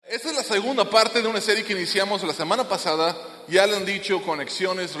Esta es la segunda parte de una serie que iniciamos la semana pasada. Ya le han dicho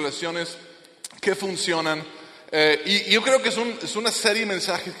conexiones, relaciones que funcionan. Y yo creo que es una serie de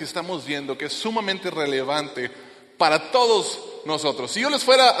mensajes que estamos viendo que es sumamente relevante para todos nosotros. Si yo les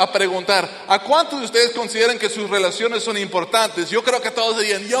fuera a preguntar, ¿a cuántos de ustedes consideran que sus relaciones son importantes? Yo creo que todos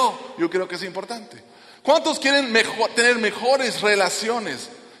dirían, yo creo que es importante. ¿Cuántos quieren tener mejores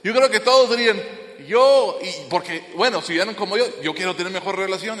relaciones? Yo creo que todos dirían, porque, bueno, si eran como yo quiero tener mejores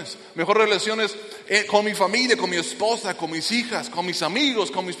relaciones con mi familia, con mi esposa, con mis hijas, con mis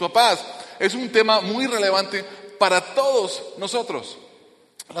amigos, con mis papás. Es un tema muy relevante para todos nosotros.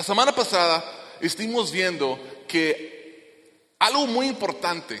 La semana pasada estuvimos viendo que algo muy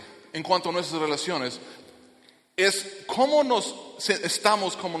importante en cuanto a nuestras relaciones es cómo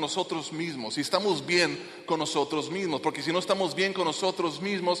estamos como nosotros mismos, si estamos bien con nosotros mismos, porque si no estamos bien con nosotros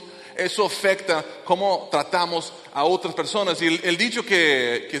mismos, eso afecta cómo tratamos a otras personas. Y el dicho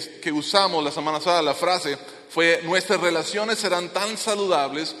que usamos la semana pasada, la frase, fue: nuestras relaciones serán tan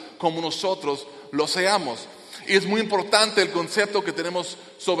saludables como nosotros lo seamos. Y es muy importante el concepto que tenemos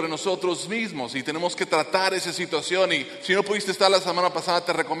sobre nosotros mismos y tenemos que tratar esa situación. Y si no pudiste estar la semana pasada,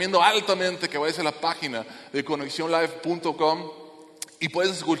 te recomiendo altamente que vayas a la página de conexionlive.com y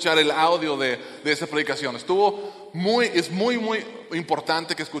puedes escuchar el audio de esa predicación. Es muy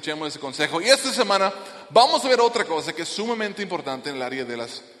importante que escuchemos ese consejo. Y esta semana vamos a ver otra cosa que es sumamente importante en el área de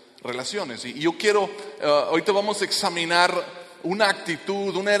las relaciones. Y yo quiero, ahorita vamos a examinar una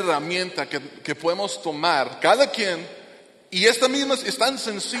actitud, una herramienta que podemos tomar cada quien, y esta misma es tan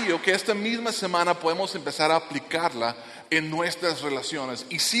sencillo que esta misma semana podemos empezar a aplicarla en nuestras relaciones.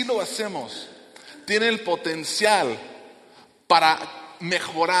 Y si lo hacemos, tiene el potencial para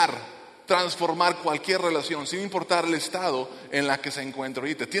mejorar, transformar cualquier relación, sin importar el estado en la que se encuentra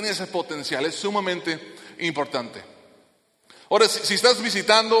ahorita. Tiene ese potencial, es sumamente importante. Ahora, si estás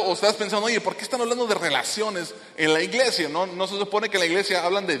visitando o estás pensando, oye, ¿por qué están hablando de relaciones en la iglesia? ¿No se supone que en la iglesia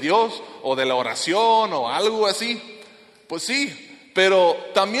hablan de Dios o de la oración o algo así? Pues sí, pero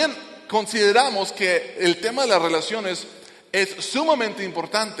también consideramos que el tema de las relaciones es sumamente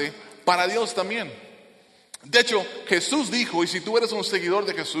importante para Dios también. De hecho, Jesús dijo, y si tú eres un seguidor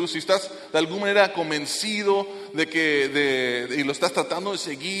de Jesús, si estás de alguna manera convencido y lo estás tratando de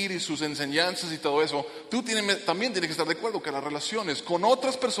seguir y sus enseñanzas y todo eso, tú también tienes que estar de acuerdo que las relaciones con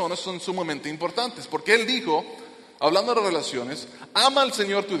otras personas son sumamente importantes. Porque Él dijo, hablando de relaciones, ama al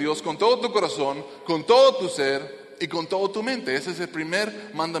Señor tu Dios con todo tu corazón, con todo tu ser y con toda tu mente. Ese es el primer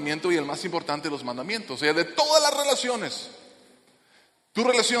mandamiento y el más importante de los mandamientos. O sea, de todas las relaciones, tu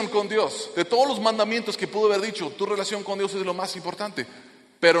relación con Dios, de todos los mandamientos que pudo haber dicho, tu relación con Dios es lo más importante.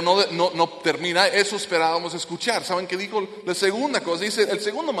 Pero no termina, eso esperábamos escuchar. ¿Saben qué dijo? La segunda cosa, dice, el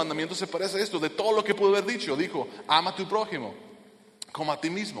segundo mandamiento se parece a esto, de todo lo que pudo haber dicho. Dijo, ama a tu prójimo como a ti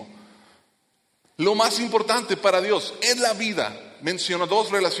mismo. Lo más importante para Dios es la vida. Menciona dos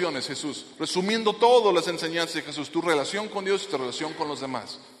relaciones Jesús, resumiendo todas las enseñanzas de Jesús: tu relación con Dios y tu relación con los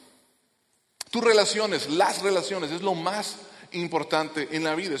demás. Tus relaciones, las relaciones, es lo más importante en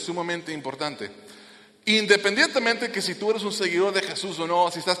la vida, es sumamente importante. Independientemente que si tú eres un seguidor de Jesús o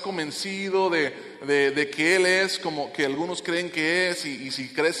no, si estás convencido de que Él es como que algunos creen que es, y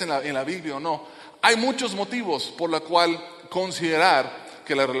si crees en la Biblia o no, hay muchos motivos por los cuales considerar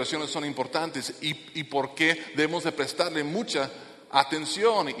que las relaciones son importantes y por qué debemos de prestarle mucha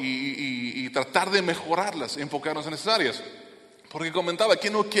atención y tratar de mejorarlas, enfocarnos en esas áreas. Porque comentaba,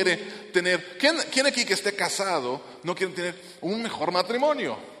 ¿quién no quiere tener, quién aquí que esté casado no quiere tener un mejor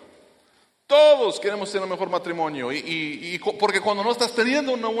matrimonio? Todos queremos tener un mejor matrimonio. Porque cuando no estás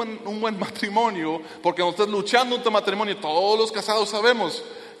teniendo un buen matrimonio, porque no estás luchando en tu matrimonio, todos los casados sabemos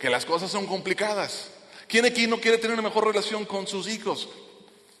que las cosas son complicadas. ¿Quién aquí no quiere tener una mejor relación con sus hijos?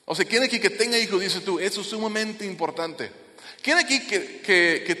 O sea, ¿quién aquí que tenga hijos? Dices tú, eso es sumamente importante. ¿Quién aquí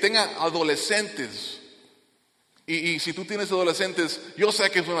que tenga adolescentes? Y si tú tienes adolescentes, yo sé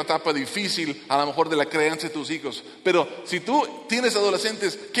que es una etapa difícil, a lo mejor de la crianza de tus hijos, pero si tú tienes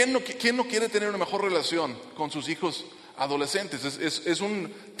adolescentes, ¿quién no quiere tener una mejor relación con sus hijos adolescentes? Es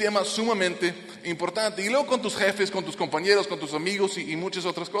un tema sumamente importante. Y luego con tus jefes, con tus compañeros, con tus amigos y muchas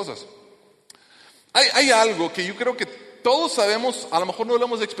otras cosas. Hay algo que yo creo que todos sabemos, a lo mejor no lo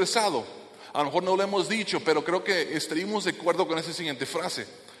hemos expresado, a lo mejor no lo hemos dicho, pero creo que estaríamos de acuerdo con esa siguiente frase: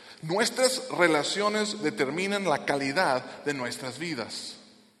 nuestras relaciones determinan la calidad de nuestras vidas.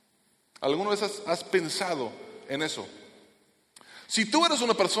 ¿Alguna vez has pensado en eso? Si tú eres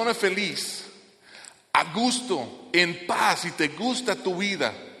una persona feliz, a gusto, en paz y te gusta tu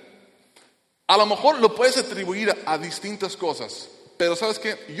vida, a lo mejor lo puedes atribuir a distintas cosas. Pero ¿sabes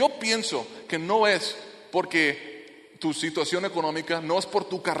qué? Yo pienso que no es porque tu situación económica, no es por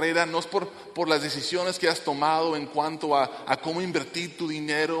tu carrera, no es por las decisiones que has tomado en cuanto a cómo invertir tu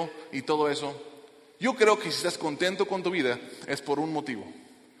dinero y todo eso. Yo creo que si estás contento con tu vida es por un motivo,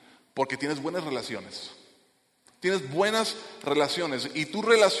 porque tienes buenas relaciones. Tienes buenas relaciones y tus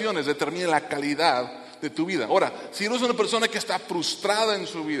relaciones determinan la calidad de tu vida. Ahora, si eres una persona que está frustrada en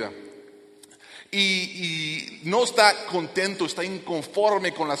su vida y no está contento, está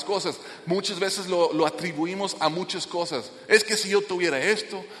inconforme con las cosas, muchas veces lo atribuimos a muchas cosas. Es que si yo tuviera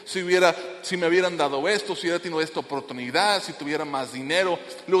esto, si me hubieran dado esto, si hubiera tenido esta oportunidad, si tuviera más dinero,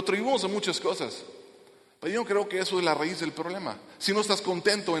 lo atribuimos a muchas cosas. Pero yo creo que eso es la raíz del problema. Si no estás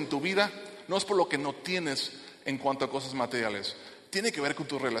contento en tu vida, no es por lo que no tienes en cuanto a cosas materiales. Tiene que ver con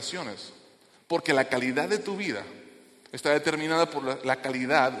tus relaciones. Porque la calidad de tu vida está determinada por la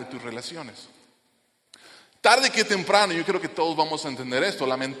calidad de tus relaciones. Tarde que temprano, yo creo que todos vamos a entender esto.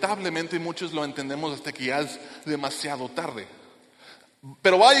 Lamentablemente muchos lo entendemos hasta que ya es demasiado tarde.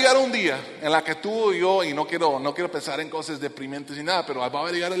 Pero va a llegar un día en la que tú y yo, y no quiero pensar en cosas deprimentes ni nada, pero va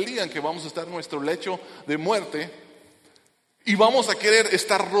a llegar el día en que vamos a estar en nuestro lecho de muerte y vamos a querer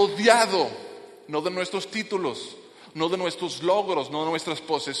estar rodeado, no de nuestros títulos, no de nuestros logros, no de nuestras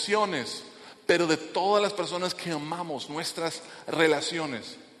posesiones, pero de todas las personas que amamos, nuestras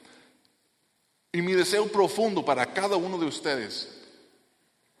relaciones. Y mi deseo profundo para cada uno de ustedes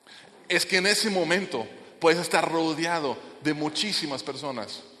es que en ese momento puedes estar rodeado de muchísimas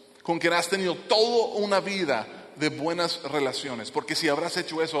personas con quien has tenido toda una vida de buenas relaciones. Porque si habrás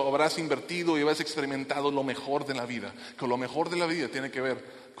hecho eso, habrás invertido y habrás experimentado lo mejor de la vida. Que lo mejor de la vida tiene que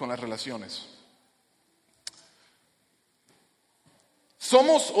ver con las relaciones.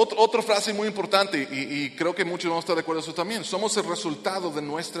 Somos, otra frase muy importante, y creo que muchos vamos a estar de acuerdo con eso también, somos el resultado de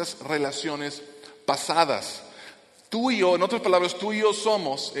nuestras relaciones pasadas. Tú y yo, en otras palabras, tú y yo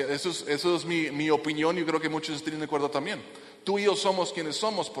somos, eso es mi opinión, y creo que muchos estén de acuerdo también. Tú y yo somos quienes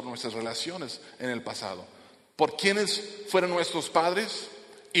somos por nuestras relaciones en el pasado. Por quienes fueron nuestros padres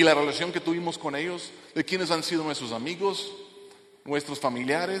y la relación que tuvimos con ellos, de quienes han sido nuestros amigos, nuestros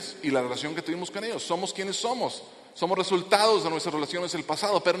familiares y la relación que tuvimos con ellos. Somos quienes somos. Somos resultados de nuestras relaciones del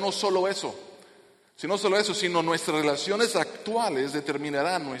pasado, pero no solo eso. Sino nuestras relaciones actuales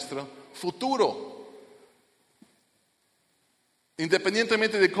determinarán nuestro futuro.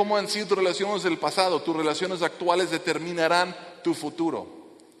 Independientemente de cómo han sido tus relaciones del pasado, tus relaciones actuales determinarán tu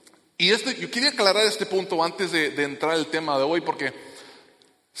futuro. Y yo quería aclarar este punto antes de entrar al tema de hoy, porque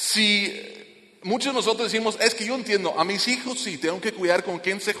si muchos de nosotros decimos, es que yo entiendo, a mis hijos sí, tengo que cuidar con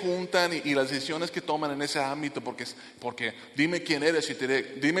quién se juntan y las decisiones que toman en ese ámbito, porque dime quién eres,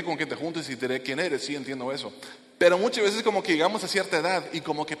 dime con quién te juntas y te diré quién eres, sí entiendo eso. Pero muchas veces como que llegamos a cierta edad y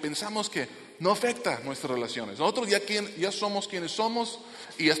como que pensamos que no afecta nuestras relaciones. Nosotros ya somos quienes somos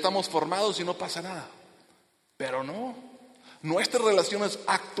y ya estamos formados y no pasa nada. Pero no, nuestras relaciones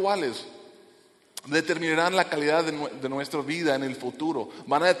actuales determinarán la calidad de nuestra vida en el futuro.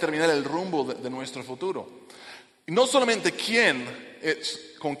 Van a determinar el rumbo de nuestro futuro. Y no solamente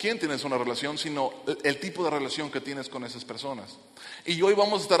con quién tienes una relación, sino el tipo de relación que tienes con esas personas. Y hoy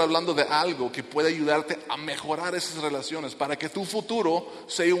vamos a estar hablando de algo que puede ayudarte a mejorar esas relaciones para que tu futuro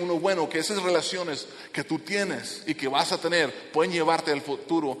sea uno bueno, que esas relaciones que tú tienes y que vas a tener pueden llevarte al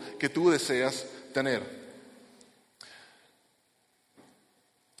futuro que tú deseas tener.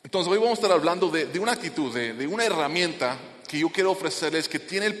 Entonces hoy vamos a estar hablando de una actitud, de una herramienta que yo quiero ofrecerles que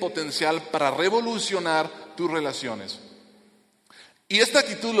tiene el potencial para revolucionar tus relaciones. Y esta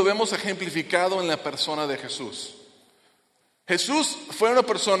actitud lo vemos ejemplificado en la persona de Jesús. Jesús fue una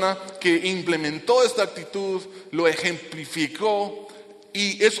persona que implementó esta actitud, lo ejemplificó,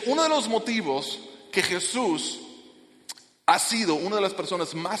 y es uno de los motivos que Jesús ha sido una de las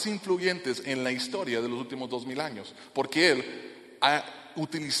personas más influyentes en la historia de los últimos 2000 años, porque Él ha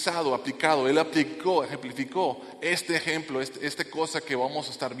Él aplicó, ejemplificó este ejemplo, esta cosa que vamos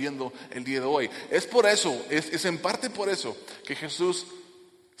a estar viendo el día de hoy. Es por eso, es en parte por eso que Jesús,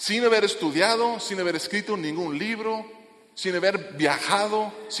 sin haber estudiado, sin haber escrito ningún libro, sin haber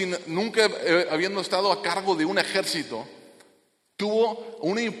viajado, nunca habiendo estado a cargo de un ejército, tuvo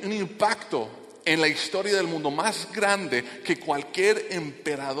un impacto en la historia del mundo más grande que cualquier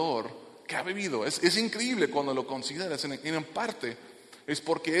emperador que ha vivido. Es increíble cuando lo consideras. En parte es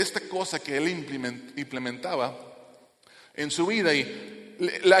porque esta cosa que él implementaba en su vida, y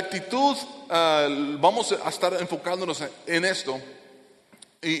la actitud, vamos a estar enfocándonos en esto,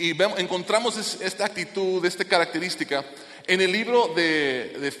 y encontramos esta actitud, esta característica en el libro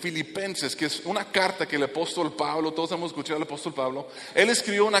de Filipenses, que es una carta que el apóstol Pablo, todos hemos escuchado al apóstol Pablo, él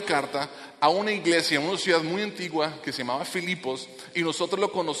escribió una carta a una iglesia en una ciudad muy antigua que se llamaba Filipos, y nosotros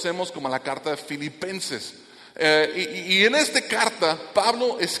lo conocemos como la carta de Filipenses. Y en esta carta,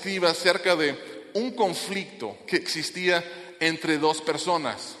 Pablo escribe acerca de un conflicto que existía entre dos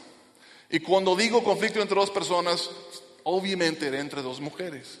personas. Y cuando digo conflicto entre dos personas, obviamente era entre dos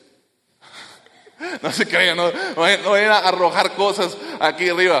mujeres. No se crean, no vayan a arrojar cosas aquí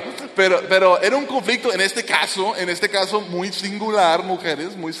arriba. Pero era un conflicto, en este caso muy singular,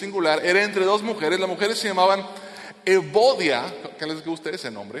 mujeres, muy singular. Era entre dos mujeres. Las mujeres se llamaban Evodia, ¿qué les gusta ese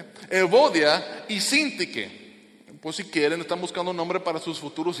nombre? Evodia y Síntique. Pues si quieren, están buscando un nombre para sus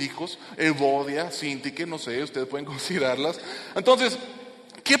futuros hijos. Evodia, Síntique, no sé, ustedes pueden considerarlas. Entonces,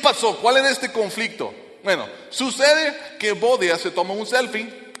 ¿qué pasó? ¿Cuál era este conflicto? Bueno, sucede que Evodia se toma un selfie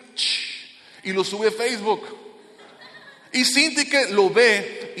y lo sube a Facebook. Y Síntique lo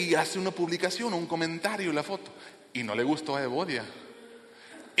ve y hace una publicación, un comentario en la foto. Y no le gustó a Evodia.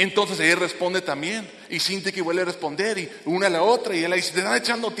 Entonces ella responde también. Y Síntique vuelve a responder y una a la otra. Y él ahí se están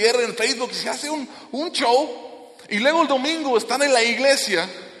echando tierra en Facebook y se hace un show. Y luego el domingo están en la iglesia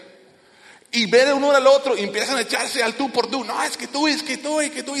y ven uno al otro y empiezan a echarse al tú por tú. No, es que tú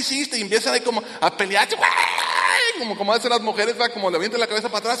hiciste. Y empiezan ahí como a pelear. Como hacen las mujeres, ¿verdad? Como le avientan la cabeza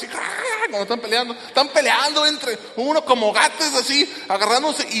para atrás y cuando están peleando. Están peleando entre uno como gatos así,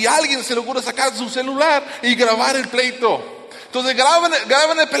 agarrándose. Y a alguien se le ocurre sacar su celular y grabar el pleito. Entonces graban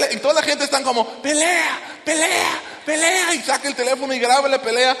el pelea y toda la gente están como pelea. Y saca el teléfono y graba la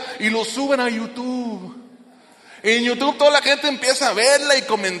pelea y lo suben a YouTube. En YouTube toda la gente empieza a verla y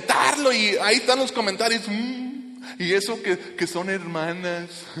comentarlo y ahí están los comentarios. Y eso que son hermanas.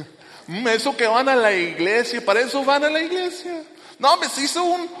 Eso que van a la iglesia, para eso van a la iglesia. No, me se hizo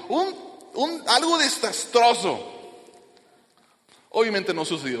algo desastroso. Obviamente no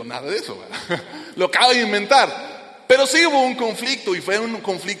sucedió nada de eso, ¿verdad? Lo acabo de inventar. Pero sí hubo un conflicto y fue un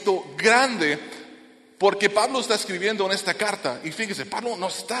conflicto grande porque Pablo está escribiendo en esta carta. Y fíjese, Pablo no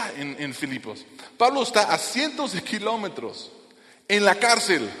está en Filipos. Pablo está a cientos de kilómetros en la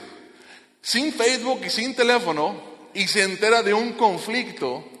cárcel, sin Facebook y sin teléfono, y se entera de un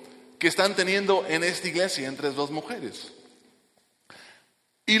conflicto que están teniendo en esta iglesia entre dos mujeres.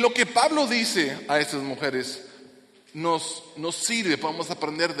 Y lo que Pablo dice a estas mujeres nos sirve, podemos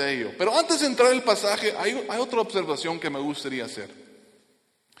aprender de ello. Pero antes de entrar al pasaje, hay otra observación que me gustaría hacer.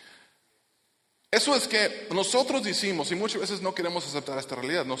 Eso es que nosotros decimos, y muchas veces no queremos aceptar esta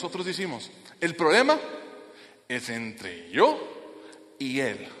realidad, nosotros decimos, el problema es entre yo y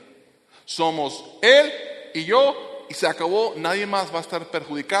él. Somos él y yo, y se acabó, nadie más va a estar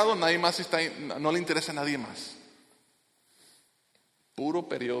perjudicado, nadie más no le interesa a nadie más. Puro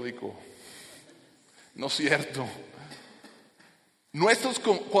periódico. No es cierto.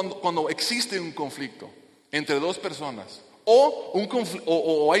 Cuando existe un conflicto entre dos personas,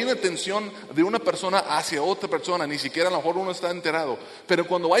 o hay una tensión de una persona hacia otra persona, ni siquiera a lo mejor uno está enterado, pero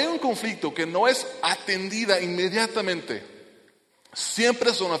cuando hay un conflicto que no es atendida inmediatamente,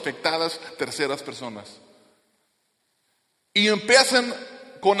 siempre son afectadas terceras personas. Y empiezan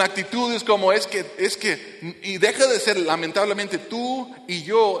con actitudes como es que, y deja de ser lamentablemente tú y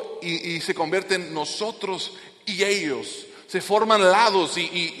yo, y se convierten nosotros y ellos. Se forman lados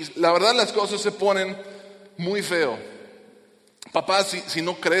y la verdad las cosas se ponen muy feo. Papá, si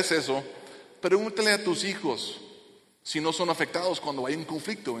no crees eso, pregúntale a tus hijos si no son afectados cuando hay un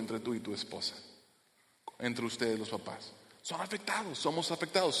conflicto entre tú y tu esposa, entre ustedes los papás. Son afectados, somos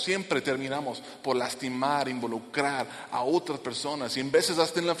afectados. Siempre terminamos por lastimar, involucrar a otras personas. Y en veces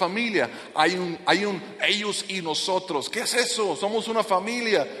hasta en la familia hay un ellos y nosotros. ¿Qué es eso? Somos una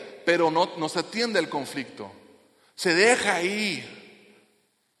familia, pero no se atiende el conflicto. Se deja ahí.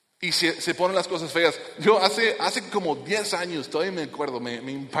 Y se ponen las cosas feas. Yo hace como 10 años, todavía me acuerdo,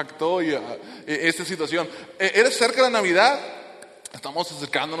 me impactó esta situación. Era cerca de la Navidad. Estamos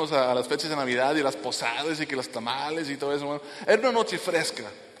acercándonos a las fechas de Navidad y las posadas y que los tamales y todo eso. Bueno, era una noche fresca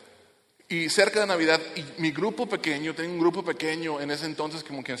y cerca de Navidad. Y mi grupo pequeño, tenía un grupo pequeño en ese entonces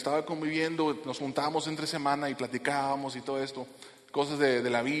como que estaba conviviendo. Nos juntábamos entre semana y platicábamos y todo esto. Cosas de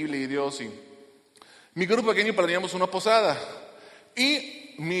la Biblia y Dios. Y mi grupo pequeño planeamos una posada.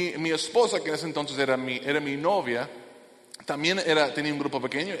 Y mi esposa, que en ese entonces era mi novia, también tenía un grupo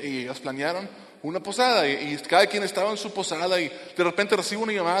pequeño y ellas planearon una posada y cada quien estaba en su posada y de repente recibo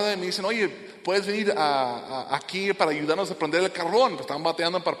una llamada y me dicen, oye, ¿puedes venir aquí para ayudarnos a prender el carbón? Pues estaban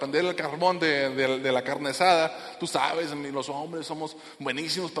bateando para prender el carbón de la carne asada. Tú sabes, los hombres somos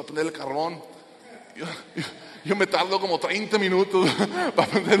buenísimos para prender el carbón. Yo me tardo como 30 minutos para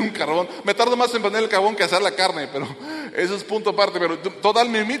prender un carbón. Me tardo más en prender el carbón que hacer la carne, pero eso es punto aparte. Pero total,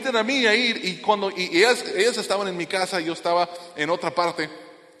 me inviten a mí a ir y ellas estaban en mi casa, yo estaba en otra parte.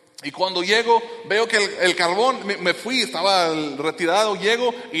 Y cuando llego, veo que el carbón, me fui, estaba retirado,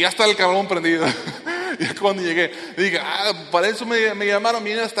 llego y ya está el carbón prendido. Y cuando llegué, dije, para eso me llamaron,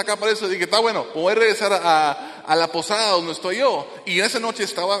 vine hasta acá para eso. Dije, está bueno, voy a regresar a la posada donde estoy yo. Y esa noche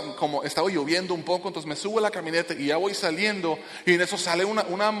estaba lloviendo un poco, entonces me subo a la camioneta y ya voy saliendo. Y en eso sale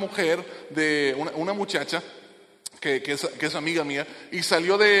una mujer, una muchacha, que es amiga mía, y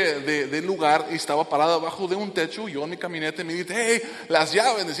salió del lugar y estaba parada abajo de un techo. Yo en mi camioneta y me dice, hey, las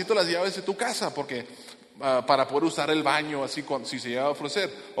llaves, necesito las llaves de tu casa, porque para poder usar el baño así si se llega a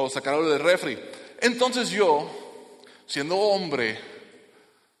ofrecer, o sacarlo del refri. Entonces yo, siendo hombre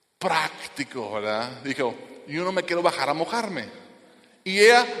práctico, ¿verdad? Dijo, yo no me quiero bajar a mojarme. Y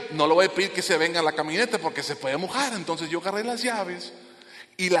ella, no le voy a pedir que se venga a la camioneta porque se puede mojar. Entonces yo agarré las llaves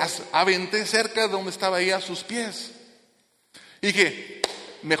y las aventé cerca de donde estaba ella a sus pies. Y dije,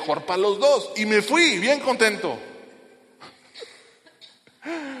 mejor para los dos. Y me fui bien contento.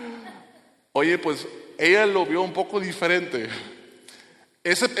 Oye, pues ella lo vio un poco diferente.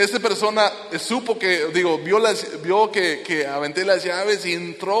 Esa persona supo vio que aventé las llaves y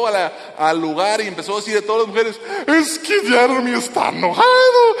entró al lugar y empezó a decir a todas las mujeres, es que Jeremy está enojado,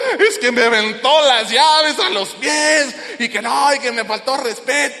 es que me aventó las llaves a los pies y que no, y que me faltó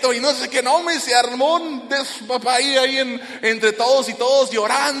respeto y no sé qué, no, se armó un despapá ahí entre todos y todos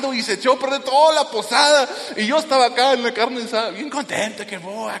llorando y se echó a perder toda la posada. Y yo estaba acá en la carne asada, bien contento que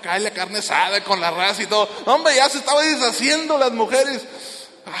voy acá en la carne asada con la raza y todo. Hombre, ya se estaba deshaciendo las mujeres.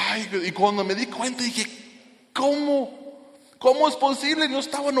 Ay, y cuando me di cuenta dije, ¿cómo es posible? Yo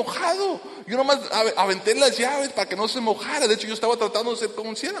estaba enojado. Yo nomás aventé las llaves para que no se mojara. De hecho, yo estaba tratando de ser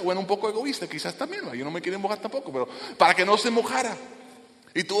consciente, bueno, un poco egoísta, quizás también. Yo no me quería mojar tampoco, pero para que no se mojara.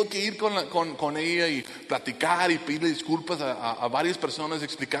 Y tuve que ir con ella y platicar y pedirle disculpas a varias personas,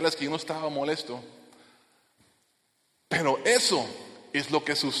 explicarles que yo no estaba molesto. Pero eso es lo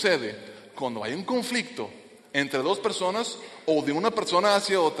que sucede cuando hay un conflicto entre dos personas o de una persona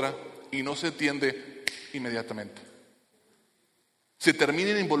hacia otra y no se entiende inmediatamente. Se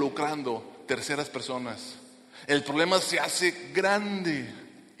terminan involucrando terceras personas. El problema se hace grande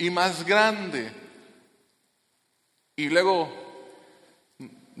y más grande. Y luego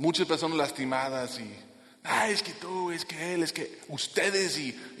muchas personas lastimadas y, es que tú, es que él, es que ustedes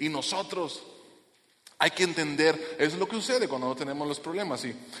y nosotros. Hay que entender, eso es lo que sucede cuando no tenemos los problemas.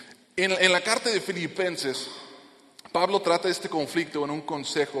 Y en la carta de Filipenses, Pablo trata este conflicto en un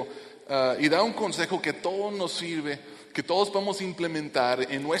consejo y da un consejo que todos nos sirve, que todos podemos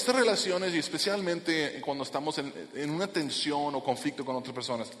implementar en nuestras relaciones y especialmente cuando estamos en una tensión o conflicto con otras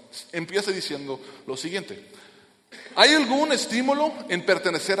personas. Empieza diciendo lo siguiente: ¿hay algún estímulo en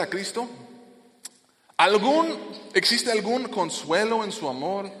pertenecer a Cristo? ¿Existe algún consuelo en su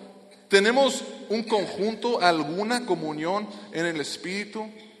amor? ¿Tenemos un conjunto, alguna comunión en el Espíritu?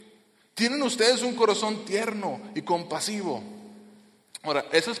 ¿Tienen ustedes un corazón tierno y compasivo? Ahora,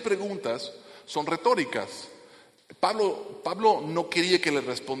 esas preguntas son retóricas. Pablo no quería que le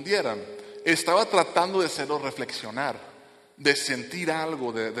respondieran. Estaba tratando de hacerlos reflexionar, de sentir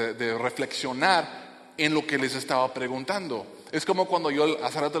algo, de reflexionar en lo que les estaba preguntando. Es como cuando yo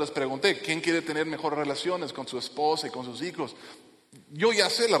hace rato les pregunté, ¿quién quiere tener mejores relaciones con su esposa y con sus hijos? Yo ya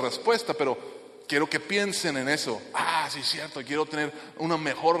sé la respuesta, pero quiero que piensen en eso. Sí, es cierto, quiero tener una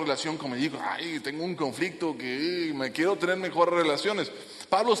mejor relación con mi hijo. Tengo un conflicto que me quiero tener mejores relaciones.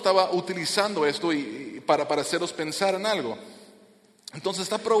 Pablo estaba utilizando esto para hacerlos pensar en algo. Entonces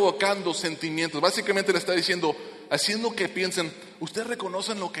está provocando sentimientos. Básicamente le está diciendo, haciendo que piensen, ¿ustedes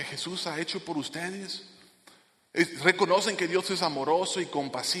reconocen lo que Jesús ha hecho por ustedes? Reconocen que Dios es amoroso y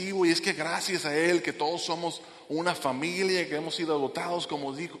compasivo, y es que gracias a Él que todos somos una familia, que hemos sido adoptados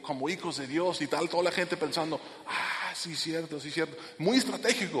como hijos de Dios y tal. Toda la gente pensando, sí, cierto. Muy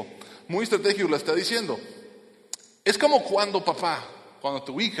estratégico lo está diciendo. Es como cuando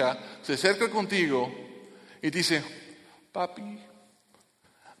tu hija se acerca contigo y dice, papi,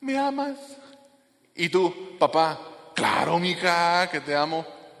 ¿me amas? Y tú, papá, claro, mija, que te amo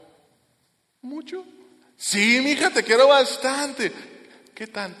mucho. Sí, mija, te quiero bastante. ¿Qué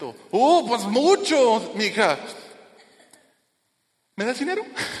tanto? Pues mucho, mija. ¿Me das dinero?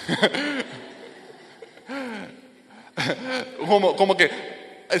 como que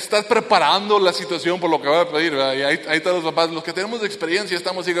estás preparando la situación por lo que va a pedir, ¿verdad? Y ahí están los papás, los que tenemos experiencia,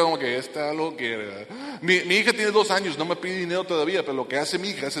 estamos así como que esta lo quiere, ¿verdad? Mi hija tiene 2 años, no me pide dinero todavía, pero lo que hace mi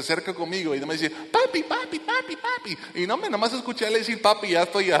hija, se acerca conmigo y me dice, papi. Y nomás escucharle decir papi, ya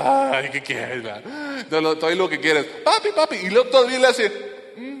estoy, ¿qué quieres? Todo lo que quieres, papi. Y luego todavía le hace,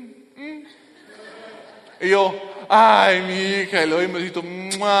 Y yo, mi hija, y le doy un besito,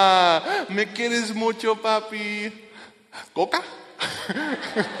 me quieres mucho, papi. ¿Coca?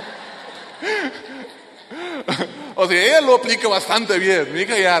 O sea, ella lo aplica bastante bien. Mi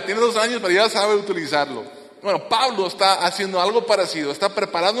hija ya tiene 2 años, pero ya sabe utilizarlo. Bueno, Pablo está haciendo algo parecido, está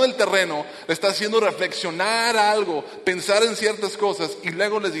preparando el terreno, le está haciendo reflexionar algo, pensar en ciertas cosas, y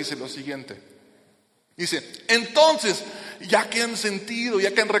luego les dice lo siguiente. Dice, entonces, ya que han sentido,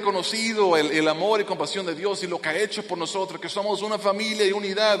 ya que han reconocido el amor y compasión de Dios y lo que ha hecho por nosotros, que somos una familia y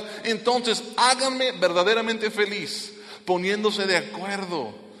unidad, entonces háganme verdaderamente feliz, poniéndose de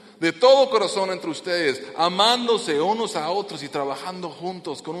acuerdo de todo corazón entre ustedes, amándose unos a otros y trabajando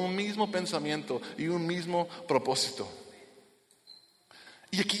juntos con un mismo pensamiento y un mismo propósito.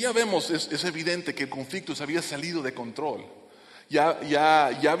 Y aquí ya vemos, es evidente que el conflicto se había salido de control. Ya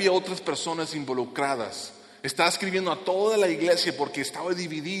había otras personas involucradas. Está escribiendo a toda la iglesia porque estaba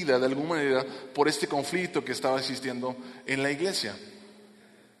dividida de alguna manera por este conflicto que estaba existiendo en la iglesia.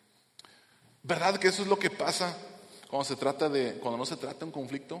 ¿Verdad que eso es lo que pasa cuando no se trata un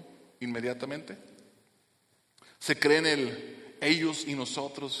conflicto inmediatamente? Se creen el ellos y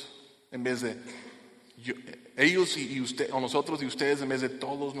nosotros en vez de ellos y usted, o nosotros y ustedes en vez de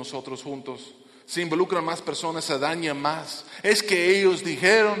todos nosotros juntos. Se involucran más personas, se daña más. Es que ellos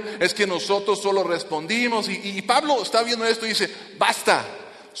dijeron, es que nosotros solo respondimos. Y Pablo está viendo esto y dice, basta,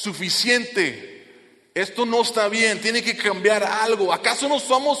 suficiente. Esto no está bien, tiene que cambiar algo. ¿Acaso no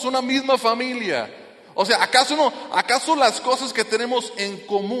somos una misma familia? O sea, ¿acaso las cosas que tenemos en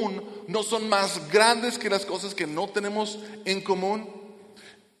común no son más grandes que las cosas que no tenemos en común?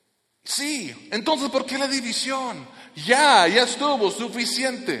 Sí, entonces ¿por qué la división? Ya estuvo,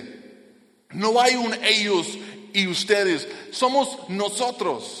 suficiente. No hay un ellos y ustedes, somos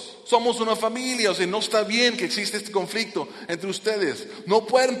nosotros, somos una familia. O sea, no está bien que exista este conflicto entre ustedes. No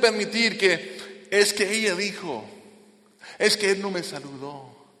pueden permitir que es que ella dijo, es que él no me saludó,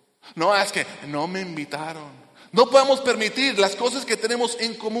 no, es que no me invitaron. No podemos permitir las cosas que tenemos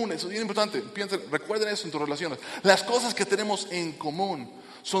en común. Eso es bien importante, recuerden eso en tus relaciones. Las cosas que tenemos en común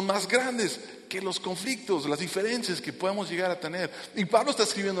son más grandes que los conflictos, las diferencias que podemos llegar a tener. Y Pablo está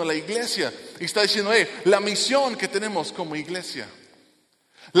escribiendo a la iglesia y está diciendo, la misión que tenemos como iglesia,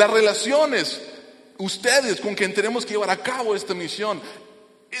 las relaciones, ustedes con quien tenemos que llevar a cabo esta misión,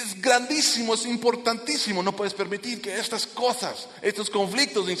 es grandísimo, es importantísimo. No puedes permitir que estas cosas, estos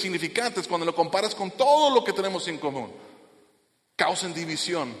conflictos insignificantes, cuando lo comparas con todo lo que tenemos en común, causen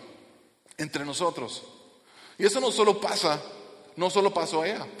división entre nosotros. Y eso no solo pasó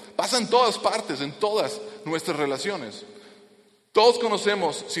allá, pasa en todas partes, en todas nuestras relaciones. Todos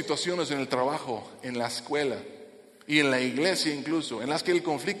conocemos situaciones en el trabajo, en la escuela y en la iglesia incluso, en las que el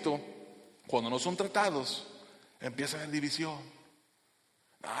conflicto, cuando no son tratados, empieza a haber división.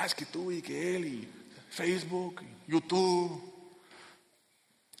 Es que tú y que él y Facebook, YouTube,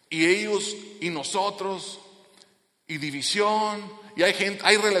 y ellos y nosotros, y división. Y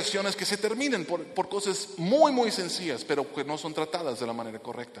hay relaciones que se terminan por cosas muy, muy sencillas, pero que no son tratadas de la manera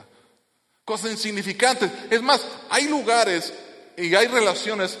correcta. Cosas insignificantes. Es más, hay lugares y hay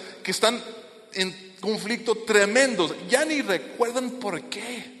relaciones que están en conflicto tremendos. Ya ni recuerdan por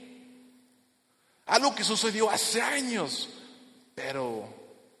qué. Algo que sucedió hace años. Pero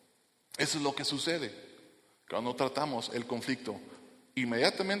eso es lo que sucede cuando tratamos el conflicto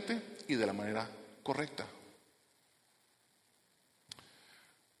inmediatamente y de la manera correcta.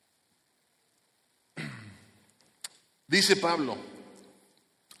 Dice Pablo,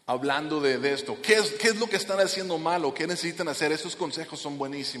 hablando de esto, ¿qué es lo que están haciendo mal o qué necesitan hacer? Esos consejos son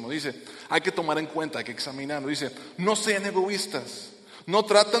buenísimos. Dice, hay que tomar en cuenta, hay que examinarlo. Dice, no sean egoístas, no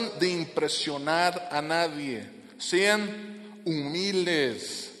tratan de impresionar a nadie, sean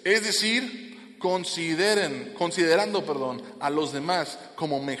humildes. Es decir, considerando a los demás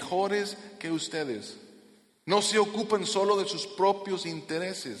como mejores que ustedes. No se ocupen solo de sus propios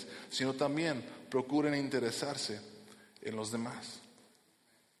intereses, sino también procuren interesarse en los demás.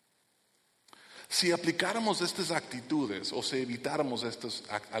 Si aplicáramos estas actitudes o si evitáramos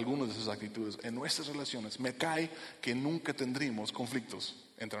algunas de esas actitudes en nuestras relaciones, me cae que nunca tendríamos conflictos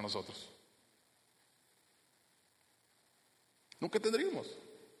entre nosotros. Nunca tendríamos.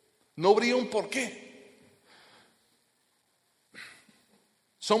 No habría un porqué.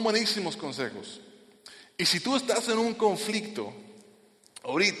 Son buenísimos consejos. Y si tú estás en un conflicto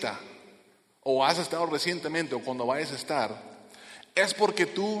ahorita, o has estado recientemente, o cuando vayas a estar, es porque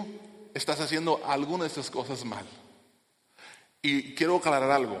tú estás haciendo alguna de estas cosas mal. Y quiero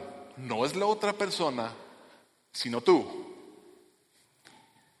aclarar algo, no es la otra persona, sino tú.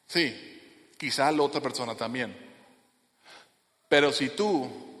 Sí, quizá la otra persona también. Pero si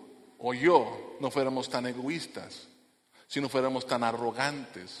tú o yo no fuéramos tan egoístas, si no fuéramos tan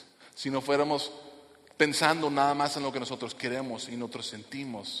arrogantes, si no fuéramos pensando nada más en lo que nosotros queremos y nosotros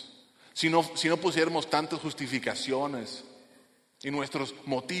sentimos, si no pusiéramos tantas justificaciones y nuestros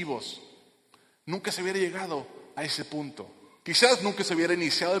motivos, nunca se hubiera llegado a ese punto. Quizás nunca se hubiera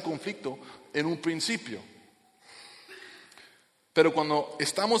iniciado el conflicto en un principio. Pero cuando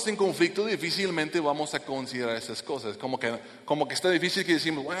estamos en conflicto, difícilmente vamos a considerar esas cosas. Como que está difícil que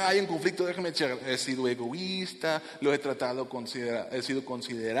decimos, bueno, hay un conflicto, déjame echar, he sido egoísta, lo he tratado, he sido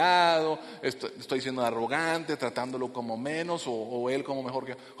considerado, estoy siendo arrogante, tratándolo como menos o él como mejor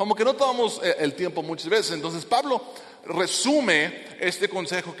que... Como que no tomamos el tiempo muchas veces. Entonces Pablo resume este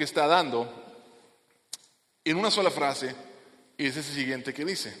consejo que está dando en una sola frase, y es ese siguiente que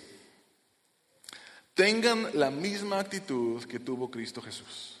dice: tengan la misma actitud que tuvo Cristo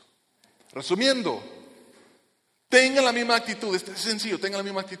Jesús. Resumiendo, tengan la misma actitud, es sencillo, tengan la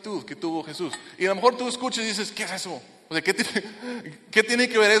misma actitud que tuvo Jesús. Y a lo mejor tú escuchas y dices, ¿qué es eso? O sea, ¿qué tiene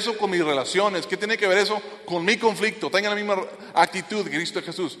que ver eso con mis relaciones? ¿Qué tiene que ver eso con mi conflicto? Tengan la misma actitud que Cristo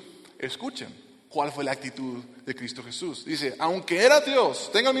Jesús. Escuchen, ¿cuál fue la actitud de Cristo Jesús? Dice, aunque era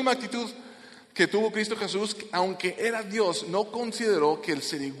Dios, tengan la misma actitud que tuvo Cristo Jesús, aunque era Dios, no consideró que el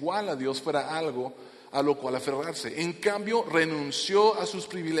ser igual a Dios fuera algo a lo cual aferrarse. En cambio, renunció a sus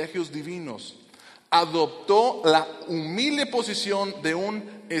privilegios divinos. Adoptó la humilde posición de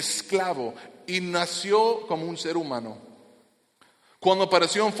un esclavo y nació como un ser humano. Cuando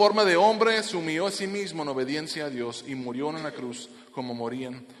apareció en forma de hombre, se humilló a sí mismo en obediencia a Dios y murió en la cruz como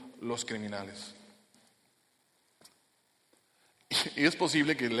morían los criminales. Y es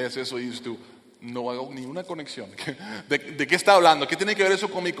posible que leas eso y dices tú, no hago ninguna conexión. ¿De qué está hablando? ¿Qué tiene que ver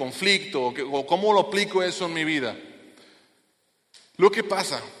eso con mi conflicto? ¿O cómo lo aplico eso en mi vida? Lo que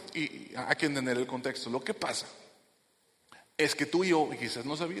pasa, y hay que entender el contexto, lo que pasa es que tú y yo, y quizás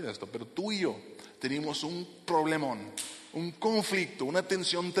no sabías esto, pero tú y yo tenemos un problemón, un conflicto, una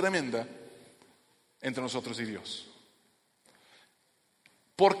tensión tremenda entre nosotros y Dios.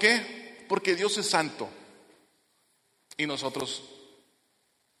 ¿Por qué? Porque Dios es santo y nosotros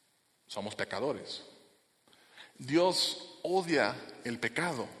somos pecadores. Dios odia el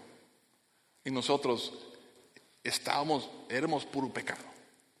pecado y nosotros éramos puro pecado.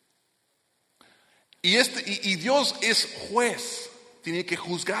 Y Dios es juez, tiene que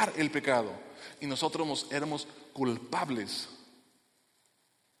juzgar el pecado y nosotros éramos culpables.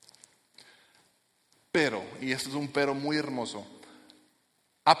 Pero, y esto es un pero muy hermoso,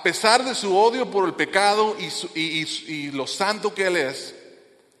 a pesar de su odio por el pecado y lo santo que Él es,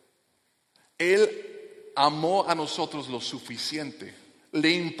 Él amó a nosotros lo suficiente,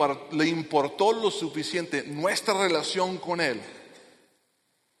 le importó lo suficiente nuestra relación con Él,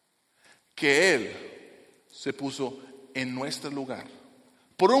 que Él se puso en nuestro lugar.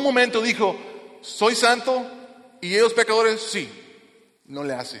 Por un momento dijo, ¿soy santo y ellos pecadores? Sí, no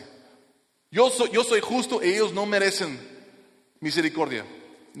le hace. Yo soy justo y ellos no merecen misericordia.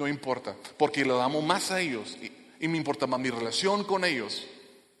 No importa, porque lo amo más a ellos y me importa más mi relación con ellos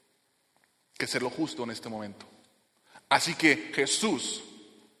que ser lo justo en este momento. Así que Jesús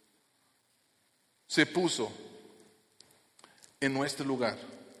se puso en nuestro lugar.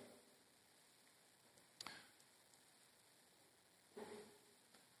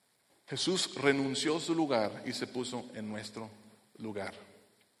 Jesús renunció a su lugar y se puso en nuestro lugar.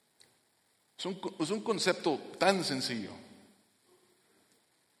 Es un concepto tan sencillo,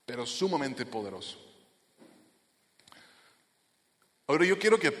 pero sumamente poderoso. Ahora yo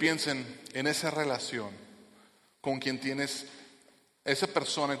quiero que piensen en esa relación con quien tienes, esa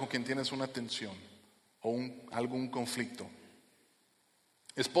persona con quien tienes una tensión o algún conflicto.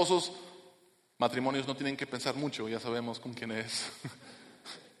 Esposos, matrimonios no tienen que pensar mucho, ya sabemos con quién es.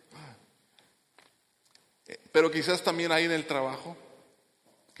 Pero quizás también hay en el trabajo,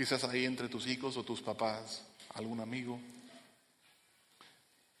 quizás hay entre tus hijos o tus papás, algún amigo.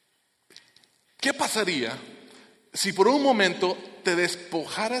 ¿Qué pasaría si por un momento te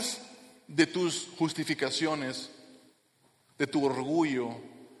despojaras de tus justificaciones, de tu orgullo,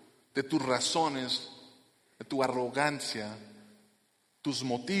 de tus razones, de tu arrogancia, tus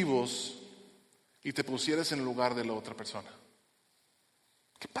motivos y te pusieras en el lugar de la otra persona?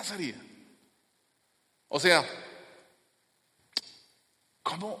 ¿Qué pasaría? O sea,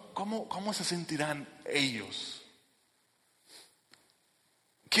 ¿cómo se sentirán ellos?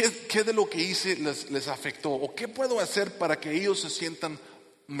 ¿Qué de lo que hice les afectó? ¿O qué puedo hacer para que ellos se sientan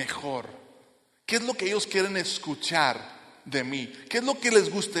mejor? ¿Qué es lo que ellos quieren escuchar de mí? ¿Qué es lo que les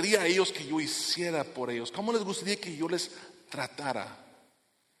gustaría a ellos que yo hiciera por ellos? ¿Cómo les gustaría que yo les tratara?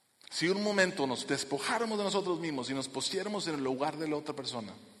 Si un momento nos despojáramos de nosotros mismos y nos pusiéramos en el lugar de la otra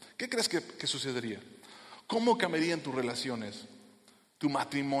persona, ¿qué crees que sucedería? ¿Cómo cambiarían tus relaciones, tu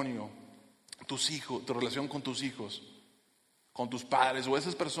matrimonio, tus hijos, tu relación con tus hijos, con tus padres o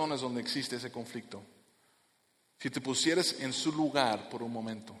esas personas donde existe ese conflicto. Si te pusieras en su lugar por un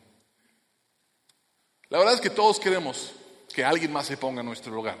momento. La verdad es que todos queremos que alguien más se ponga en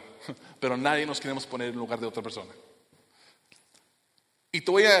nuestro lugar, pero nadie nos queremos poner en el lugar de otra persona. Y te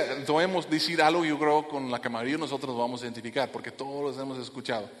voy a decir algo, yo creo, con la que mayoría de nosotros nos vamos a identificar, porque todos los hemos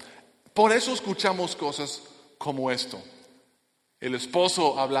escuchado. Por eso escuchamos cosas como esto. El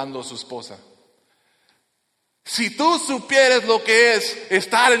esposo hablando a su esposa. Si tú supieras lo que es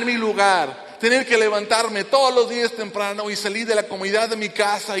estar en mi lugar, tener que levantarme todos los días temprano y salir de la comodidad de mi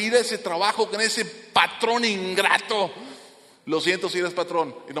casa, ir a ese trabajo con ese patrón ingrato. Lo siento si eres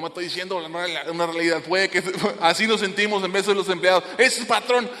patrón, y no me estoy diciendo una realidad, puede que así nos sentimos en vez de los empleados. Ese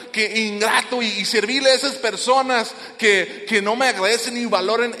patrón que ingrato y servirle a esas personas que no me agradecen ni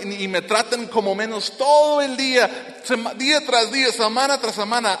valoren y me tratan como menos todo el día, día tras día, semana tras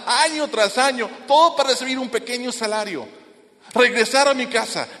semana, año tras año, todo para recibir un pequeño salario. Regresar a mi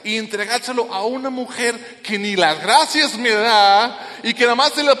casa y entregárselo a una mujer que ni las gracias me da y que nada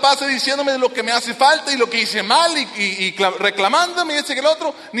más se la pasa diciéndome de lo que me hace falta y lo que hice mal y reclamándome ese que el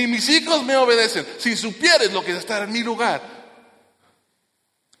otro, ni mis hijos me obedecen. Si supieres lo que es estar en mi lugar.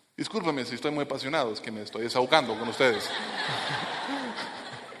 Discúlpame si estoy muy apasionado, es que me estoy desahogando con ustedes.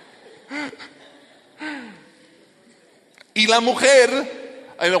 Y la mujer,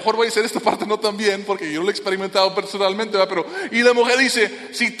 a lo mejor voy a hacer esta parte no tan bien, porque yo lo he experimentado personalmente, ¿verdad? Pero, y la mujer dice,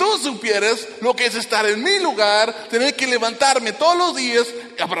 si tú supieras lo que es estar en mi lugar, tener que levantarme todos los días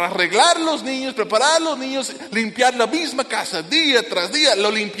para arreglar los niños, preparar a los niños, limpiar la misma casa día tras día. Lo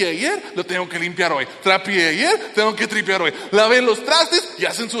limpié ayer, lo tengo que limpiar hoy. Trapié ayer, tengo que tripear hoy. Lavé los trastes,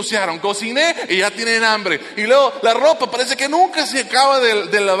 ya se ensuciaron. Cociné y ya tienen hambre. Y luego la ropa parece que nunca se acaba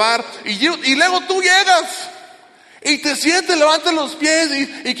de lavar. Y luego tú llegas y te sientes, levantas los pies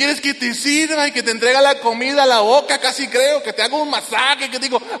y quieres que te sirva y que te entrega la comida a la boca, casi creo, que te haga un masaje, que te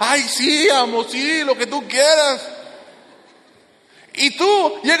digo, ay sí, amo, sí, lo que tú quieras. Y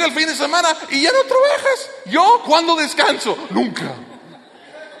tú llega el fin de semana y ya no trabajas. ¿Yo cuándo descanso? Nunca.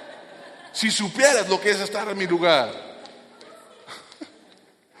 Si supieras lo que es estar en mi lugar.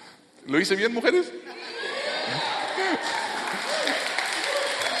 ¿Lo hice bien, mujeres?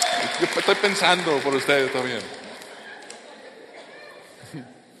 Yo estoy pensando por ustedes también.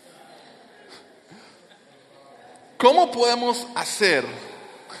 ¿Cómo podemos hacer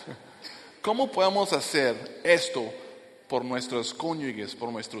esto por nuestros cónyuges, por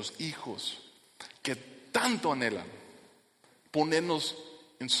nuestros hijos, que tanto anhelan ponernos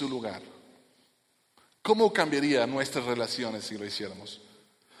en su lugar? ¿Cómo cambiaría nuestras relaciones si lo hiciéramos?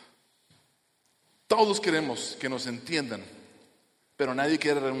 Todos queremos que nos entiendan, pero nadie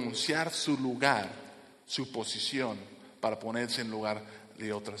quiere renunciar su lugar, su posición, para ponerse en lugar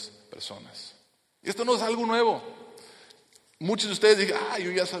de otras personas. Y esto no es algo nuevo. Muchos de ustedes dicen,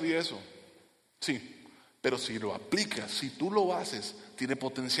 yo ya sabía eso. Sí, pero si lo aplicas, si tú lo haces, tiene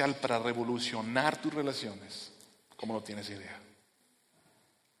potencial para revolucionar tus relaciones, como no tienes idea.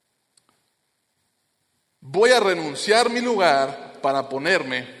 Voy a renunciar mi lugar para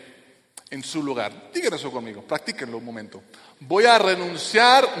ponerme en su lugar. Digan eso conmigo, practíquenlo un momento. Voy a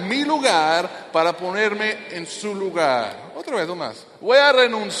renunciar mi lugar para ponerme en su lugar. Otra vez, más. Voy a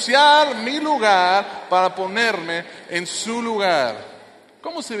renunciar mi lugar para ponerme en su lugar.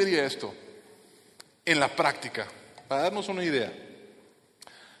 ¿Cómo se vería esto en la práctica? Para darnos una idea.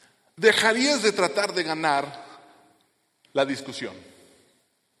 Dejarías de tratar de ganar la discusión.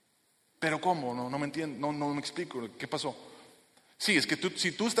 ¿Pero cómo? No me entiendo, no me explico. ¿Qué pasó? Sí, es que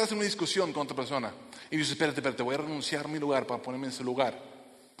si tú estás en una discusión con otra persona y dices, espérate, voy a renunciar a mi lugar para ponerme en su lugar.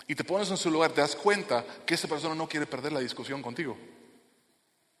 Y te pones en su lugar, te das cuenta que esa persona no quiere perder la discusión contigo.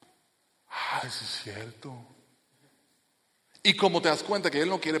 Eso es cierto. Y como te das cuenta que él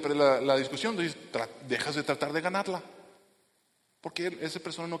no quiere perder la discusión, entonces dejas de tratar de ganarla. Porque esa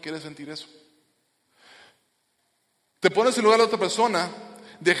persona no quiere sentir eso. Te pones en el lugar de otra persona,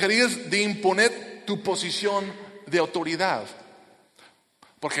 dejarías de imponer tu posición de autoridad.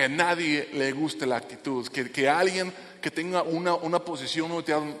 Porque a nadie le gusta la actitud, que alguien que tenga una posición, una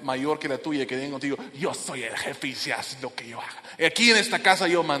autoridad mayor que la tuya, que diga contigo, yo soy el jefe y se hace lo que yo haga. Aquí en esta casa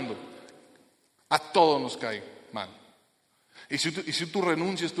yo mando. A todos nos cae mal. Y si tú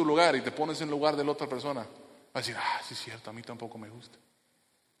renuncias tu lugar y te pones en lugar de la otra persona, vas a decir, sí es cierto, a mí tampoco me gusta.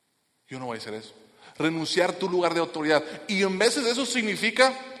 Yo no voy a hacer eso. Renunciar tu lugar de autoridad. Y en veces eso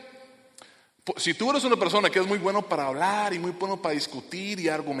significa, si tú eres una persona que es muy bueno para hablar y muy bueno para discutir y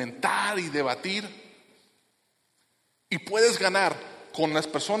argumentar y debatir, y puedes ganar con las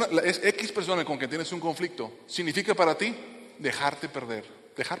personas, X personas con que tienes un conflicto, significa para ti dejar perder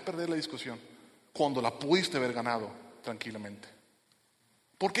la discusión cuando la pudiste haber ganado tranquilamente.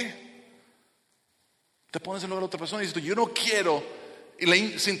 ¿Por qué? Te pones en lugar de otra persona y dices, yo no quiero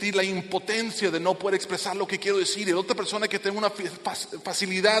sentir la impotencia de no poder expresar lo que quiero decir. Y la otra persona que tengo una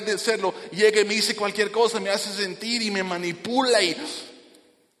facilidad de hacerlo, llega y me dice cualquier cosa, me hace sentir y me manipula.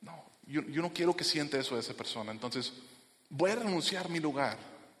 No, yo no quiero que sienta eso de esa persona. Entonces, voy a renunciar a mi lugar.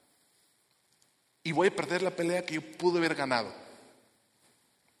 Y voy a perder la pelea que yo pude haber ganado.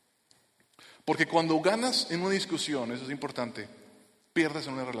 Porque cuando ganas en una discusión, eso es importante, pierdes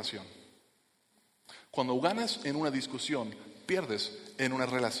en una relación. Cuando ganas en una discusión, pierdes en una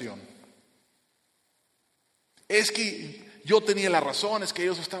relación. Es que yo tenía la razón, es que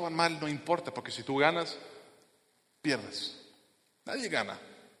ellos estaban mal, no importa, porque si tú ganas, pierdes. Nadie gana.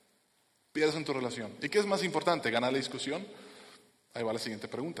 Pierdes en tu relación. ¿Y qué es más importante? ¿Ganar la discusión? Ahí va la siguiente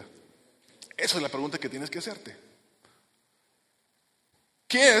pregunta. Esa es la pregunta que tienes que hacerte.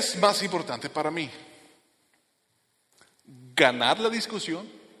 ¿Qué es más importante para mí? ¿Ganar la discusión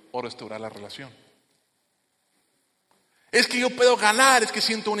o restaurar la relación? Es que yo puedo ganar, es que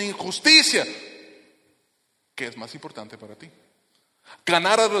siento una injusticia. ¿Qué es más importante para ti?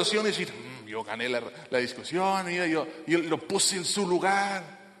 Ganar la relación y decir, yo gané la discusión, mira, yo lo puse en su lugar.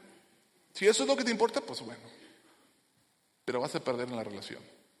 Si eso es lo que te importa, pues bueno. Pero vas a perder en la relación.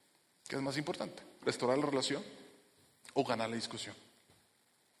 ¿Qué es más importante? ¿Restaurar la relación o ganar la discusión?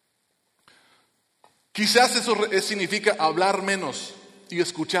 Quizás eso significa hablar menos y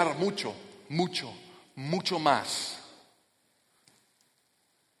escuchar mucho, mucho, mucho más.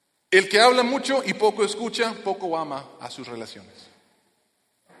 El que habla mucho y poco escucha, poco ama a sus relaciones.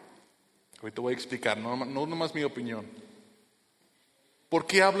 Hoy te voy a explicar, no nomás mi opinión. ¿Por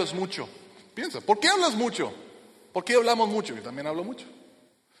qué hablas mucho? Piensa, ¿por qué hablas mucho? ¿Por qué hablamos mucho? Yo también hablo mucho.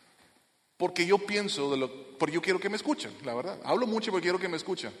 Porque yo pienso, porque yo quiero que me escuchen, la verdad. Hablo mucho porque quiero que me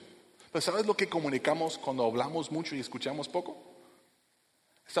escuchen. Pero ¿sabes lo que comunicamos cuando hablamos mucho y escuchamos poco?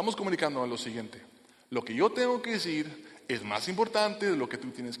 Estamos comunicando lo siguiente. Lo que yo tengo que decir es más importante de lo que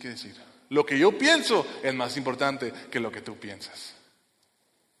tú tienes que decir. Lo que yo pienso es más importante que lo que tú piensas.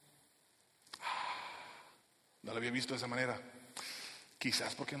 No lo había visto de esa manera.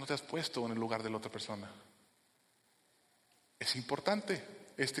 Quizás porque no te has puesto en el lugar de la otra persona. Es importante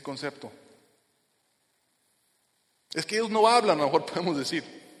este concepto. Es que ellos no hablan, a lo mejor podemos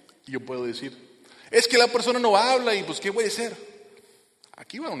decir. Y yo puedo decir, es que la persona no habla y pues ¿qué voy a hacer?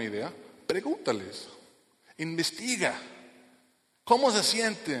 Aquí va una idea. Pregúntales. Investiga. ¿Cómo se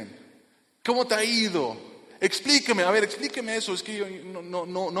sienten? ¿Cómo te ha ido? Explíqueme eso. Es que yo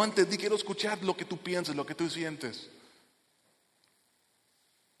no entendí. Quiero escuchar lo que tú piensas, lo que tú sientes.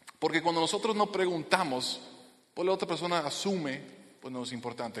 Porque cuando nosotros no preguntamos, pues la otra persona asume, pues no es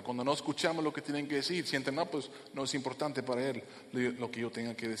importante. Cuando no escuchamos lo que tienen que decir, sienten, no, pues no es importante para él lo que yo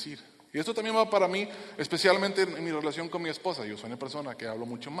tenga que decir. Y esto también va para mí, especialmente en mi relación con mi esposa. Yo soy una persona que hablo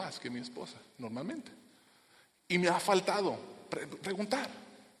mucho más que mi esposa, normalmente. Y me ha faltado preguntar,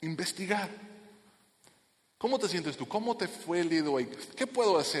 investigar. ¿Cómo te sientes tú? ¿Cómo te fue el día de hoy? ¿Qué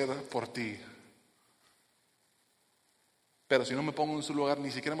puedo hacer por ti? Pero si no me pongo en su lugar,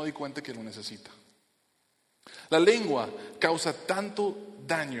 ni siquiera me doy cuenta que lo necesita. La lengua causa tanto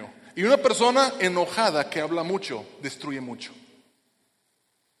daño. Y una persona enojada que habla mucho, destruye mucho.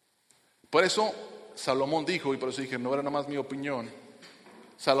 Por eso Salomón dijo, y por eso dije, no era nada más mi opinión.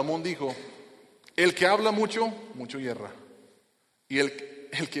 Salomón dijo, el que habla mucho, mucho hierra. Y el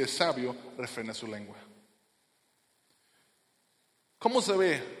que es sabio, refrena su lengua. ¿Cómo se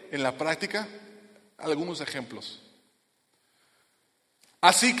ve en la práctica? Algunos ejemplos.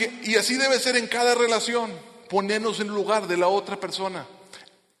 Así debe ser en cada relación, ponernos en el lugar de la otra persona.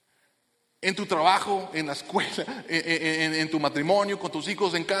 En tu trabajo, en la escuela, en tu matrimonio, con tus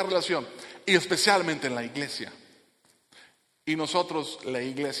hijos, en cada relación. Y especialmente en la iglesia. Y nosotros, la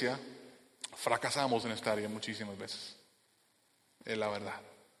iglesia, fracasamos en esta área muchísimas veces. Es la verdad.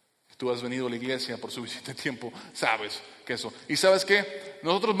 Si tú has venido a la iglesia por suficiente tiempo, sabes que eso. Y sabes que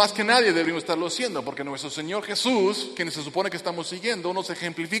nosotros más que nadie deberíamos estarlo haciendo, porque nuestro Señor Jesús, quien se supone que estamos siguiendo, nos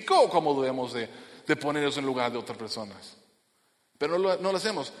ejemplificó cómo debemos de ponernos en lugar de otras personas. Pero no lo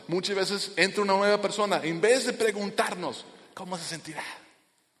hacemos. Muchas veces entra una nueva persona, en vez de preguntarnos cómo se sentirá,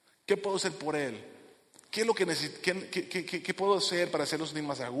 qué puedo hacer por él, qué es lo que qué puedo hacer para hacerlo sentir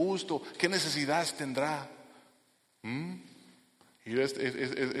más a gusto, qué necesidades tendrá. Y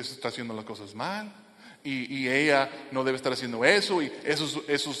está haciendo las cosas mal, y ella no debe estar haciendo eso, y eso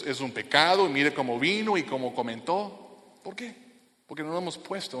es un pecado, y mire cómo vino y cómo comentó. ¿Por qué? Porque no nos hemos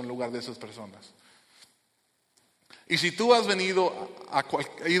puesto en lugar de esas personas. Y si tú has ido a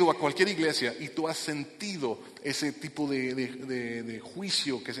cualquier iglesia y tú has sentido ese tipo de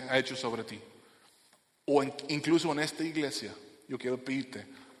juicio que se ha hecho sobre ti, o incluso en esta iglesia, yo quiero pedirte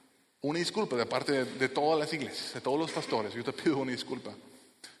una disculpa de parte de todas las iglesias, de todos los pastores. Yo te pido una disculpa.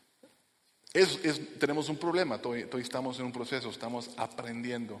 Tenemos un problema, todavía estamos en un proceso, estamos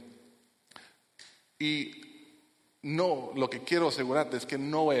aprendiendo. Y no, lo que quiero asegurarte es que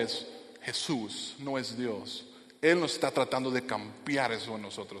no es Jesús, no es Dios. Él nos está tratando de cambiar eso en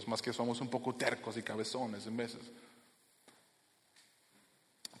nosotros, más que somos un poco tercos y cabezones en veces.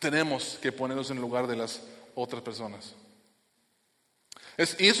 Tenemos que ponernos en el lugar de las otras personas.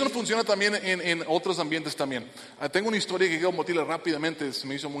 Y eso funciona también en otros ambientes también. Tengo una historia que quiero compartirla rápidamente, se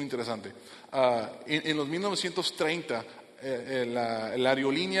me hizo muy interesante. En los 1930, la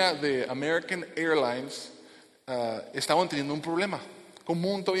aerolínea de American Airlines estaban teniendo un problema.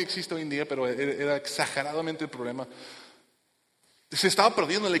 Común todavía existe hoy en día, pero era exageradamente el problema. Se estaba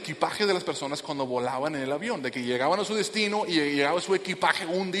perdiendo el equipaje de las personas cuando volaban en el avión, de que llegaban a su destino y llegaba su equipaje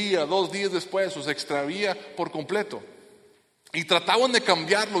un día, 2 días después, o se extravía por completo. Y trataban de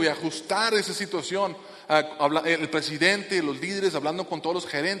cambiarlo y ajustar esa situación. El presidente, los líderes, hablando con todos los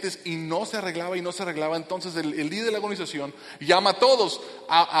gerentes, y no se arreglaba. Entonces el líder de la organización llama a todos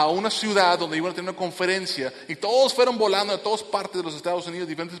a una ciudad donde iban a tener una conferencia, y todos fueron volando a todas partes de los Estados Unidos,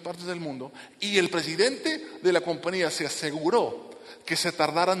 diferentes partes del mundo, y el presidente de la compañía se aseguró que se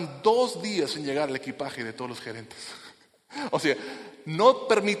tardaran 2 días en llegar el equipaje de todos los gerentes. O sea, no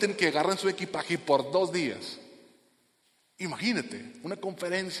permiten que agarren su equipaje por 2 días. Imagínate, una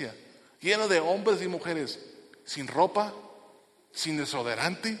conferencia llena de hombres y mujeres sin ropa, sin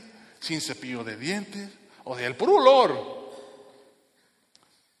desodorante, sin cepillo de dientes, o sea, el puro olor.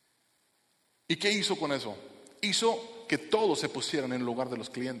 ¿Y qué hizo con eso? Hizo que todos se pusieran en el lugar de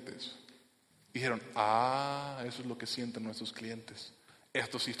los clientes. Dijeron, eso es lo que sienten nuestros clientes.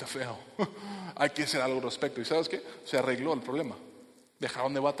 Esto sí está feo. Hay que hacer algo al respecto. ¿Y sabes qué? Se arregló el problema.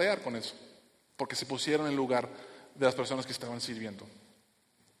 Dejaron de batallar con eso, porque se pusieron en el lugar de las personas que estaban sirviendo.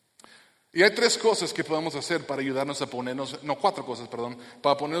 Y hay 3 cosas que podemos hacer para ayudarnos a ponernos, 4 cosas,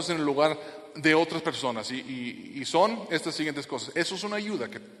 para ponernos en el lugar de otras personas. Y son estas siguientes cosas. Eso es una ayuda.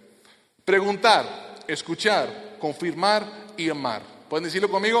 Preguntar, escuchar, confirmar y amar. ¿Pueden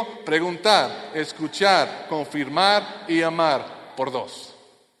decirlo conmigo? Preguntar, escuchar, confirmar y amar por 2.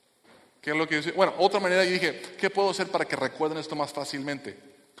 ¿Qué es lo que dice? Bueno, otra manera, yo dije, ¿qué puedo hacer para que recuerden esto más fácilmente?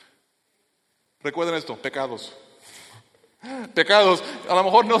 Recuerden esto, pecados. Pecados, a lo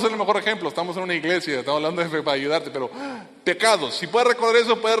mejor no es el mejor ejemplo, estamos en una iglesia, estamos hablando para ayudarte, pero pecados, si puedes recordar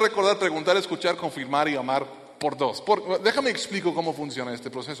eso, puedes recordar, preguntar, escuchar, confirmar y amar por 2. Déjame explico cómo funciona este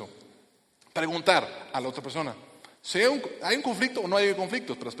proceso. Preguntar a la otra persona, si hay un conflicto o no hay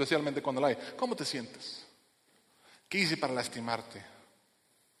conflictos, pero especialmente cuando lo hay, ¿cómo te sientes? ¿Qué hice para lastimarte?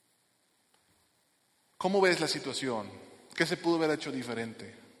 ¿Cómo ves la situación? ¿Qué se pudo haber hecho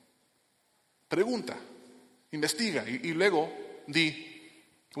diferente? Pregunta. Investiga y luego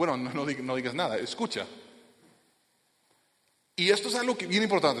no digas nada, escucha. Y esto es algo que bien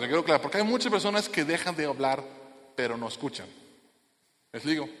importante, le quiero claro, porque hay muchas personas que dejan de hablar pero no escuchan. ¿Les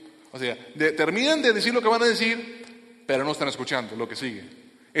digo? O sea, terminan de decir lo que van a decir, pero no están escuchando lo que sigue.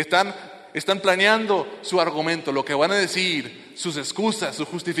 Están planeando su argumento, lo que van a decir, sus excusas, su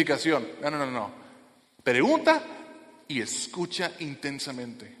justificación. No. Pregunta y escucha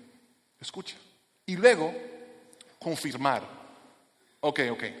intensamente. Escucha. Y luego confirmar. Ok.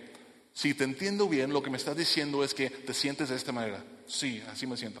 Si te entiendo bien, lo que me estás diciendo es que te sientes de esta manera. Sí, así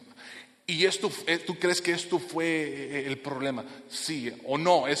me siento. ¿Y tú crees que esto fue el problema? Sí o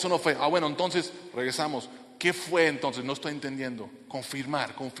no, eso no fue. Bueno, entonces regresamos. ¿Qué fue entonces? No estoy entendiendo.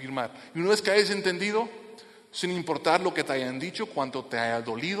 Confirmar. Y una vez que hayas entendido, sin importar lo que te hayan dicho, cuánto te haya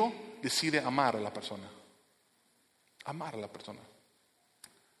dolido, decide amar a la persona. Amar a la persona.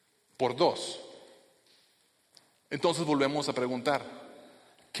 Por 2. Entonces volvemos a preguntar,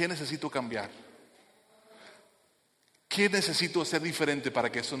 ¿qué necesito cambiar? ¿Qué necesito hacer diferente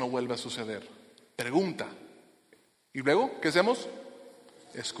para que eso no vuelva a suceder? Pregunta. Y luego, ¿qué hacemos?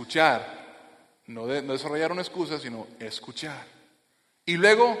 Escuchar. No desarrollar una excusa, sino escuchar. Y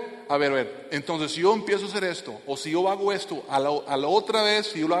luego, a ver, entonces si yo empiezo a hacer esto, o si yo hago esto a la otra vez,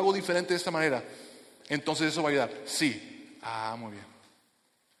 si yo lo hago diferente de esta manera, entonces eso va a ayudar. Sí. Muy bien.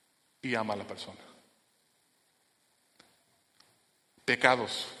 Y ama a la persona.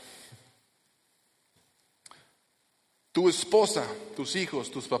 Pecados. Tu esposa, tus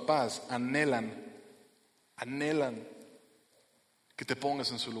hijos, tus papás anhelan que te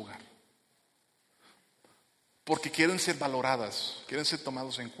pongas en su lugar. Porque quieren ser valoradas, quieren ser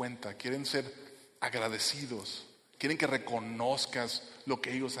tomados en cuenta, quieren ser agradecidos, quieren que reconozcas lo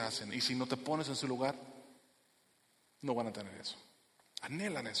que ellos hacen. Y si no te pones en su lugar, no van a tener eso.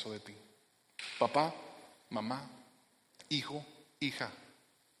 Anhelan eso de ti. Papá, mamá, hijo, hija,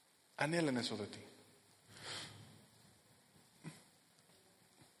 anhelan eso de ti.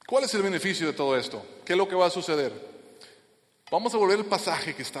 ¿Cuál es el beneficio de todo esto? ¿Qué es lo que va a suceder? Vamos a volver al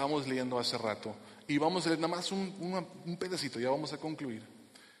pasaje que estábamos leyendo hace rato y vamos a leer nada más un pedacito, ya vamos a concluir.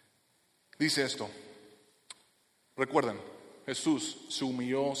 Dice esto, recuerden, Jesús se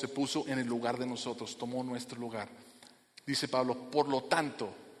humilló, se puso en el lugar de nosotros, tomó nuestro lugar. Dice Pablo, por lo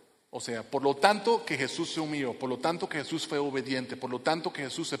tanto que Jesús se humilló, por lo tanto que Jesús fue obediente, por lo tanto que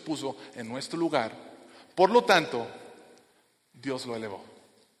Jesús se puso en nuestro lugar, por lo tanto, Dios lo elevó.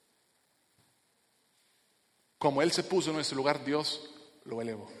 Como Él se puso en nuestro lugar, Dios lo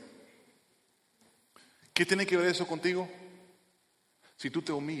elevó. ¿Qué tiene que ver eso contigo? Si tú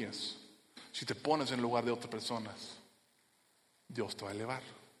te humillas, si te pones en el lugar de otras personas, Dios te va a elevar.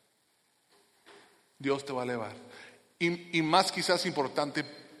 Dios te va a elevar. Y más quizás importante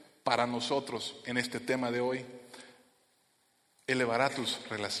para nosotros en este tema de hoy, elevará tus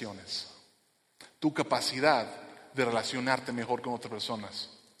relaciones. Tu capacidad de relacionarte mejor con otras personas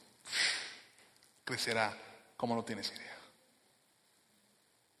crecerá como no tienes idea.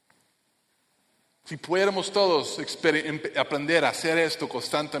 Si pudiéramos todos aprender a hacer esto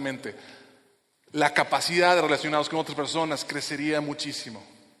constantemente, la capacidad de relacionarnos con otras personas crecería muchísimo.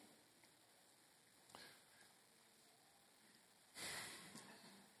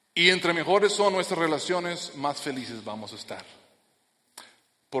 Y entre mejores son nuestras relaciones, más felices vamos a estar.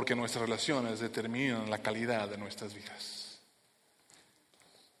 Porque nuestras relaciones determinan la calidad de nuestras vidas.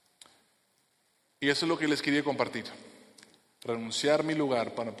 Y eso es lo que les quería compartir. Renunciar mi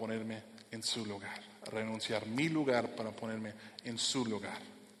lugar para ponerme en su lugar. Renunciar mi lugar para ponerme en su lugar.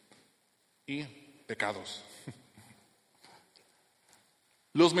 Y pecados.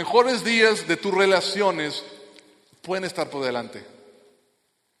 Los mejores días de tus relaciones pueden estar por delante.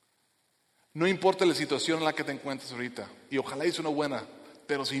 No importa la situación en la que te encuentres ahorita. Y ojalá es una buena.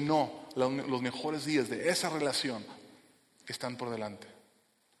 Pero si no, los mejores días de esa relación están por delante.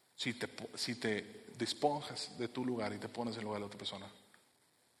 Si te despojas de tu lugar y te pones en el lugar de otra persona.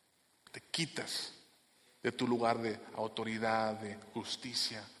 Te quitas de tu lugar de autoridad, de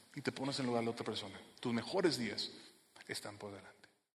justicia y te pones en el lugar de otra persona. Tus mejores días están por delante.